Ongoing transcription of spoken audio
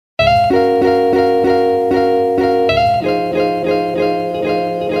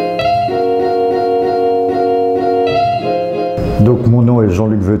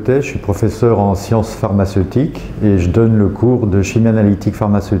Veuthey, je suis professeur en sciences pharmaceutiques et je donne le cours de chimie analytique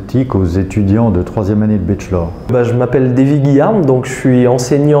pharmaceutique aux étudiants de 3e année de bachelor. Je m'appelle Davy Guillarme, donc je suis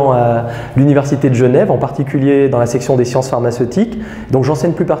enseignant à l'Université de Genève, en particulier dans la section des sciences pharmaceutiques. Donc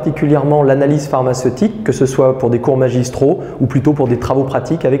j'enseigne plus particulièrement l'analyse pharmaceutique, que ce soit pour des cours magistraux ou plutôt pour des travaux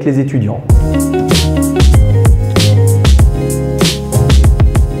pratiques avec les étudiants.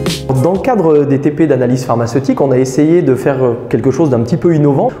 Dans le cadre des TP d'analyse pharmaceutique, on a essayé de faire quelque chose d'un petit peu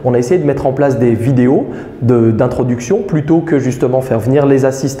innovant. On a essayé de mettre en place des vidéos d'introduction plutôt que justement faire venir les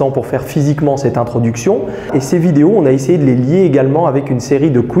assistants pour faire physiquement cette introduction. Et ces vidéos, on a essayé de les lier également avec une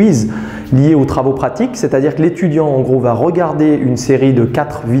série de quiz liés aux travaux pratiques, c'est-à-dire que l'étudiant en gros va regarder une série de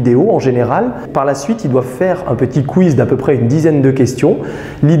 4 vidéos en général. Par la suite, ils doivent faire un petit quiz d'à peu près une dizaine de questions.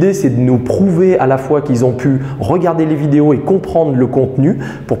 L'idée, c'est de nous prouver à la fois qu'ils ont pu regarder les vidéos et comprendre le contenu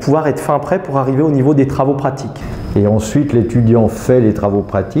pour pouvoir être fin prêt pour arriver au niveau des travaux pratiques. Et ensuite, l'étudiant fait les travaux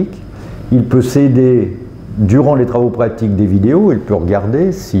pratiques. Il peut s'aider durant les travaux pratiques des vidéos, il peut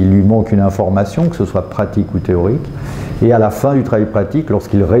regarder s'il lui manque une information, que ce soit pratique ou théorique. Et à la fin du travail pratique,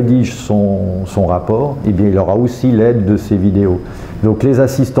 lorsqu'il rédige son rapport, eh bien, il aura aussi l'aide de ces vidéos. Donc les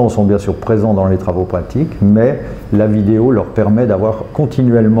assistants sont bien sûr présents dans les travaux pratiques, mais la vidéo leur permet d'avoir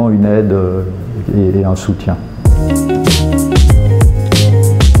continuellement une aide et un soutien.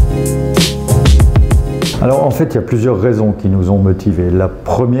 Alors en fait, il y a plusieurs raisons qui nous ont motivés. La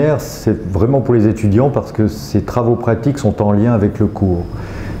première, c'est vraiment pour les étudiants parce que ces travaux pratiques sont en lien avec le cours.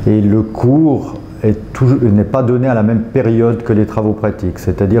 Et le cours n'est pas donné à la même période que les travaux pratiques.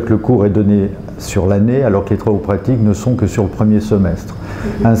 C'est-à-dire que le cours est donné sur l'année alors que les travaux pratiques ne sont que sur le premier semestre.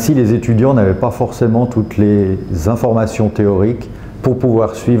 Ainsi, les étudiants n'avaient pas forcément toutes les informations théoriques pour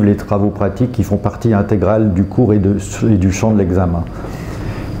pouvoir suivre les travaux pratiques qui font partie intégrale du cours et du champ de l'examen.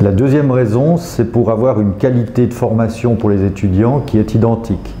 La deuxième raison, c'est pour avoir une qualité de formation pour les étudiants qui est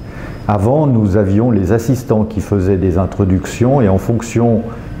identique. Avant, nous avions les assistants qui faisaient des introductions et en fonction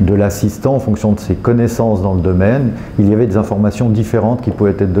de l'assistant, en fonction de ses connaissances dans le domaine, il y avait des informations différentes qui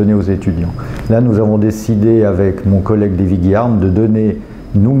pouvaient être données aux étudiants. Là, nous avons décidé avec mon collègue Davy Guillarme de donner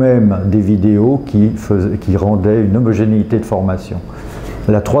nous-mêmes des vidéos qui rendaient une homogénéité de formation.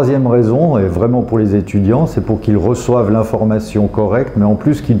 La troisième raison, et vraiment pour les étudiants, c'est pour qu'ils reçoivent l'information correcte, mais en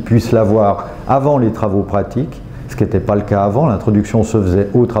plus qu'ils puissent l'avoir avant les travaux pratiques, ce qui n'était pas le cas avant. L'introduction se faisait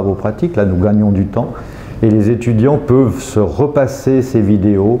aux travaux pratiques, là nous gagnons du temps, et les étudiants peuvent se repasser ces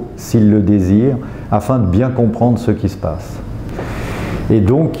vidéos, s'ils le désirent, afin de bien comprendre ce qui se passe. Et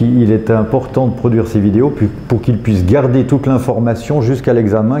donc il est important de produire ces vidéos pour qu'ils puissent garder toute l'information jusqu'à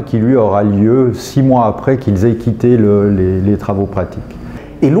l'examen qui lui aura lieu 6 mois après qu'ils aient quitté les travaux pratiques.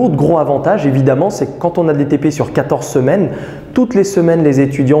 Et l'autre gros avantage, évidemment, c'est que quand on a des TP sur 14 semaines, toutes les semaines, les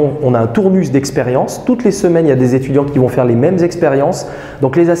étudiants, on a un tournus d'expérience. Toutes les semaines, il y a des étudiants qui vont faire les mêmes expériences.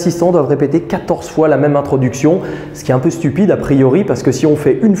 Donc les assistants doivent répéter 14 fois la même introduction, ce qui est un peu stupide a priori, parce que si on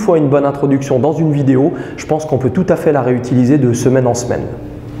fait une fois une bonne introduction dans une vidéo, je pense qu'on peut tout à fait la réutiliser de semaine en semaine.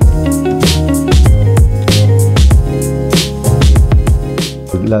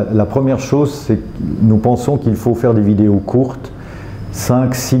 La première chose, c'est que nous pensons qu'il faut faire des vidéos courtes,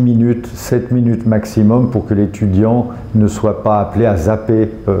 5, 6 minutes, 7 minutes maximum pour que l'étudiant ne soit pas appelé à zapper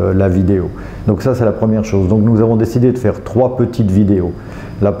la vidéo. Donc ça, c'est la première chose. Donc nous avons décidé de faire 3 petites vidéos.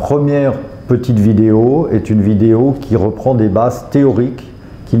 La première petite vidéo est une vidéo qui reprend des bases théoriques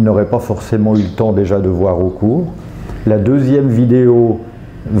qu'ils n'auraient pas forcément eu le temps déjà de voir au cours. La deuxième vidéo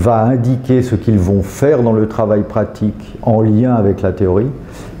va indiquer ce qu'ils vont faire dans le travail pratique en lien avec la théorie.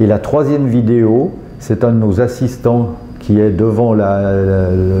 Et la troisième vidéo, c'est un de nos assistants qui est devant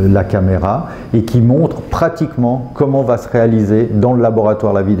la caméra et qui montre pratiquement comment va se réaliser dans le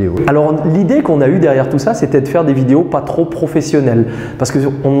laboratoire la vidéo. Alors l'idée qu'on a eue derrière tout ça, c'était de faire des vidéos pas trop professionnelles. Parce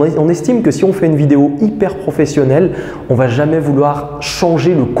qu'on estime que si on fait une vidéo hyper professionnelle, on ne va jamais vouloir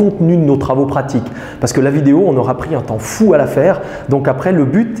changer le contenu de nos travaux pratiques. Parce que la vidéo, on aura pris un temps fou à la faire. Donc après, le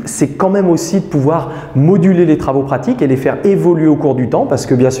but, c'est quand même aussi de pouvoir moduler les travaux pratiques et les faire évoluer au cours du temps. Parce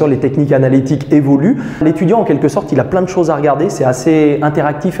que bien sûr, les techniques analytiques évoluent. L'étudiant, en quelque sorte, il a plein de choses à regarder, c'est assez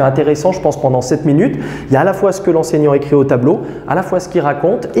interactif et intéressant, je pense, pendant 7 minutes. Il y a à la fois ce que l'enseignant écrit au tableau, à la fois ce qu'il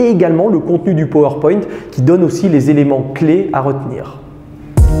raconte et également le contenu du PowerPoint qui donne aussi les éléments clés à retenir.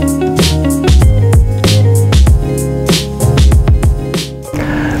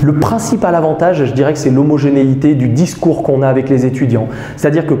 Le principal avantage, je dirais que c'est l'homogénéité du discours qu'on a avec les étudiants.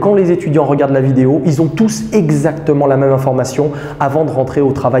 C'est-à-dire que quand les étudiants regardent la vidéo, ils ont tous exactement la même information avant de rentrer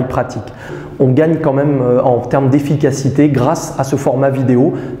au travail pratique. on gagne quand même en termes d'efficacité grâce à ce format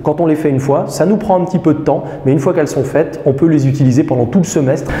vidéo. Quand on les fait une fois, ça nous prend un petit peu de temps, mais une fois qu'elles sont faites, on peut les utiliser pendant tout le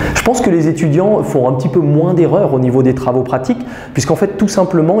semestre. Je pense que les étudiants font un petit peu moins d'erreurs au niveau des travaux pratiques, puisqu'en fait, tout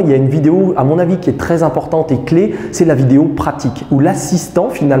simplement, il y a une vidéo, à mon avis, qui est très importante et clé, c'est la vidéo pratique, où l'assistant,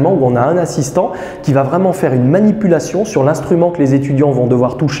 finalement, où on a un assistant qui va vraiment faire une manipulation sur l'instrument que les étudiants vont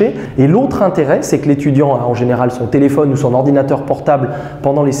devoir toucher. Et l'autre intérêt, c'est que l'étudiant a en général son téléphone ou son ordinateur portable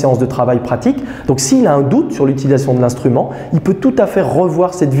pendant les séances de travail pratique. Donc s'il a un doute sur l'utilisation de l'instrument, il peut tout à fait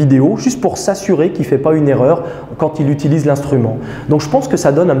revoir cette vidéo juste pour s'assurer qu'il ne fait pas une erreur quand il utilise l'instrument. Donc je pense que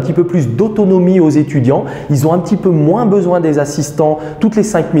ça donne un petit peu plus d'autonomie aux étudiants. Ils ont un petit peu moins besoin des assistants toutes les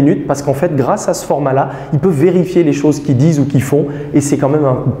 5 minutes parce qu'en fait, grâce à ce format-là, ils peuvent vérifier les choses qu'ils disent ou qu'ils font et c'est quand même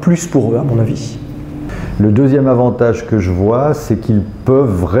un plus pour eux, à mon avis. Le deuxième avantage que je vois, c'est qu'ils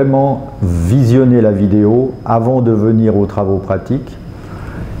peuvent vraiment visionner la vidéo avant de venir aux travaux pratiques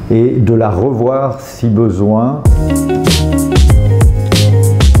et de la revoir si besoin.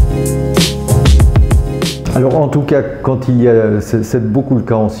 Alors en tout cas, quand il y a, c'est beaucoup le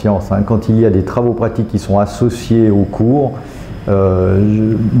cas en sciences, hein, quand il y a des travaux pratiques qui sont associés au cours,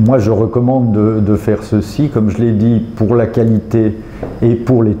 moi je recommande de faire ceci, comme je l'ai dit, pour la qualité et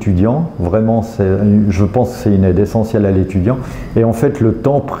pour l'étudiant. Vraiment, je pense que c'est une aide essentielle à l'étudiant. Et en fait, le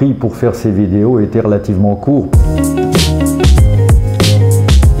temps pris pour faire ces vidéos était relativement court.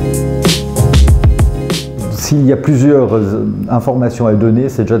 S'il y a plusieurs informations à donner,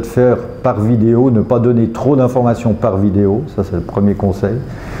 c'est déjà de faire par vidéo, ne pas donner trop d'informations par vidéo, ça c'est le premier conseil.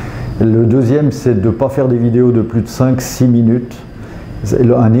 Le deuxième, c'est de ne pas faire des vidéos de plus de 5-6 minutes.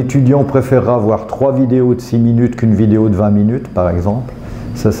 Un étudiant préférera voir 3 vidéos de 6 minutes qu'une vidéo de 20 minutes, par exemple.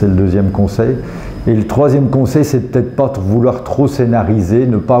 Ça, c'est le deuxième conseil. Et le troisième conseil, c'est peut-être pas vouloir trop scénariser,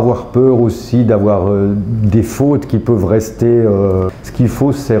 ne pas avoir peur aussi d'avoir des fautes qui peuvent rester. Ce qu'il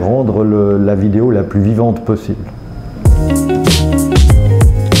faut, c'est rendre la vidéo la plus vivante possible.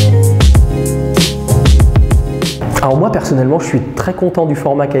 Alors moi personnellement je suis très content du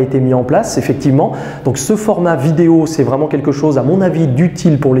format qui a été mis en place, effectivement. Donc ce format vidéo c'est vraiment quelque chose à mon avis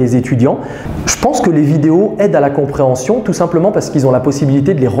d'utile pour les étudiants. Je pense que les vidéos aident à la compréhension tout simplement parce qu'ils ont la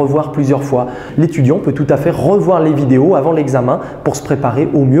possibilité de les revoir plusieurs fois. L'étudiant peut tout à fait revoir les vidéos avant l'examen pour se préparer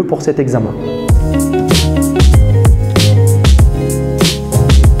au mieux pour cet examen.